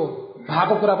हो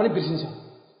भएको कुरा पनि बिर्सिन्छ।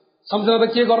 सम्झना त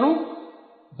के गर्नु,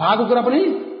 भएको कुरा पनि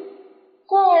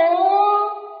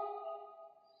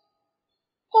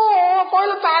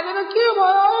कहिले ताजेन के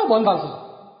भयो भन्दाल्छ।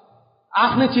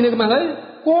 आफ्नै चिनेको मान्छे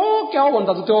को क्या हो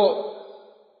भन्दाल्छ। त्यो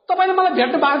तपाईँले मलाई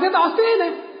भेट्नु भएको थियो त अस्ति नै,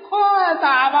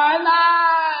 थाहा भएन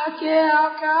के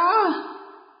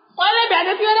कहिले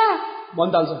भेटेको थियो र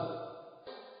भन्दाल्छ।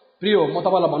 प्रिय हो, म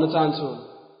तपाईँलाई भन्न चाहन्छु,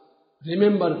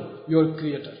 remember your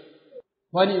creator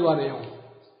when you are young।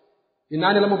 यो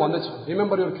नानीलाई म भन्दैछु,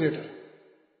 रिमेम्बर योर क्रिएटर।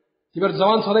 तिमीहरू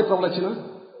जवान छँदै प्रभुलाई चिन।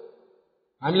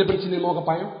 हामीले पनि चिन्ने मौका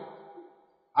पायौँ,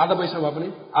 आधा वयस भए पनि,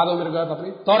 आधा उमेर गए तापनि।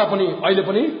 तर पनि अहिले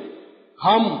पनि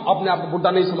हम अपने आप को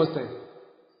बुढ़ा नहीं समझते।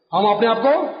 हम अपने आप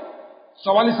को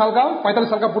 44 साल का 45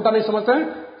 साल का बुढ़ा नहीं समझते।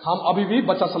 हम अभी भी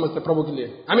बच्चा समझते प्रभु के लिए।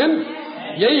 आमेन।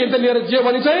 यही एकदम लिएर जे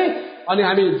भने चाहिँ अनि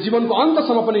हामी जीवनको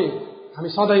अन्तसम्म पनि हामी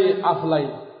सधैँ आफूलाई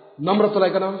नम्र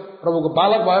तुल्याइकन प्रभुको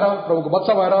बालक भएर, प्रभुको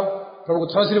बच्चा भएर, प्रभुको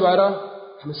छोराछोरी भएर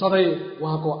हामी सधैँ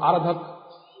उहाँको आराधक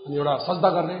अनि एउटा सजदा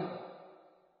गर्ने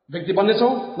व्यक्ति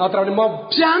बन्नेछौँ। नत्र भने म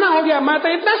साना हो गया, मैं तो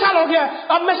इतना साल हो गया,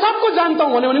 अब मैं सब कुछ जानता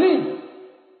हूँ भन्यो भने नि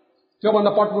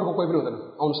त्योभन्दा पटपुरको कोही पनि हुँदैन।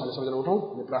 आउनुहोस् हामी सबैजना उठौँ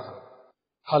अनि प्रार्थना।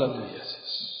 हालेलुया।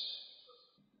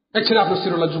 एकछिन आफ्नो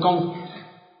शिरलाई झुकाउँ।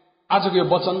 आजको यो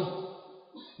वचन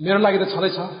मेरो लागि त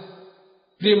छँदैछ।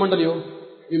 प्रिय मण्डली हो,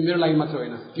 यो मेरो लागि मात्र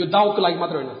होइन, यो दाउदको लागि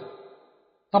मात्र होइन,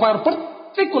 तपाईँहरू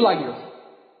प्रत्येकको लागि हो।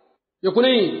 यो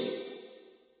कुनै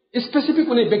स्पेसिफिक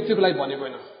कुनै व्यक्तिको लागि भनेको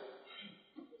होइन।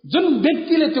 जुन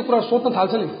व्यक्तिले त्यो कुरा सोच्न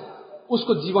थाल्छ नि,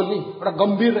 उसको जीवन नि एउटा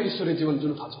गम्भीर र ईश्वरीय जीवन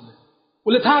जुन थाल्छ,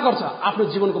 उसले थाहा गर्छ आफ्नो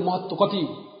जीवनको महत्त्व कति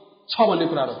छ भन्ने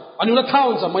कुराहरू। अनि उसलाई थाहा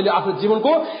हुन्छ मैले आफ्नो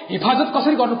जीवनको हिफाजत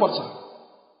कसरी गर्नुपर्छ।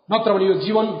 नत्र भने यो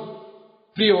जीवन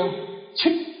प्रिय हो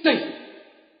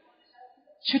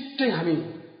छिट्टै हामी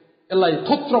यसलाई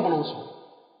थोत्रो बनाउँछौँ।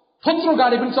 थोत्रो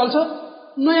गाडी पनि चल्छ,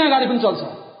 नयाँ गाडी पनि चल्छ,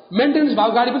 मेन्टेनेन्स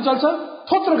भएको गाडी पनि चल्छ,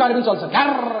 थोत्रो गाडी पनि चल्छ।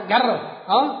 घ्यार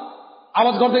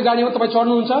आवाज गर्दै गाडीमा तपाईँ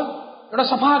चढ्नुहुन्छ, एउटा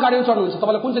सफा गाडीमा चढ्नुहुन्छ।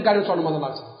 तपाईँलाई कुन चाहिँ गाडीमा चढ्नु मजा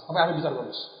लाग्छ तपाईँ आफै विचार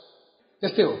गर्नुहोस्।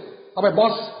 त्यस्तै हो, तपाईँ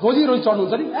बस रोजी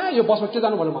चढ्नुहुन्छ नि, यो बसमा के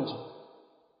जानु भनेर भन्छ।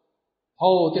 हो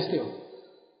त्यस्तै हो,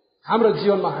 हाम्रो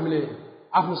जीवनमा हामीले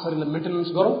आफ्नो शरीरलाई मेन्टेनेन्स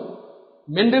गरौँ।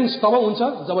 मेन्टेनेन्स तब हुन्छ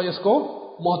जब यसको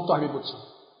महत्त्व हामी बुझ्छौँ।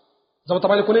 जब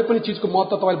तपाईँले कुनै पनि चिजको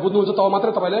महत्त्व तपाईँले बुझ्नुहुन्छ तब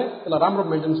मात्रै तपाईँले यसलाई राम्रो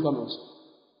मेन्टेनेन्स गर्नुहुन्छ।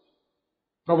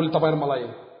 प्रभुले तपाईँ र मलाई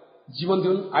जीवन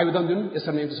दिउन्, आयुधन दिउन्।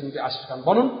 यसरी नै एक आशीर्वाद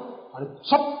बनुन् अनि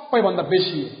सबैभन्दा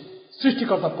बेसी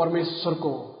सृष्टिकर्ता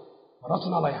परमेश्वरको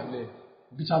रचनालाई हामीले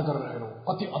विचार गरेर हेरौँ।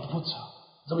 कति अद्भुत छ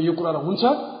जब यो कुराहरू हुन्छ।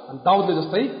 अनि दाउदले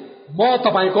जस्तै म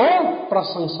तपाईँको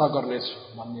प्रशंसा गर्नेछु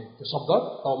भन्ने त्यो शब्द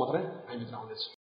तब मात्रै हामीभित्र आउनेछ।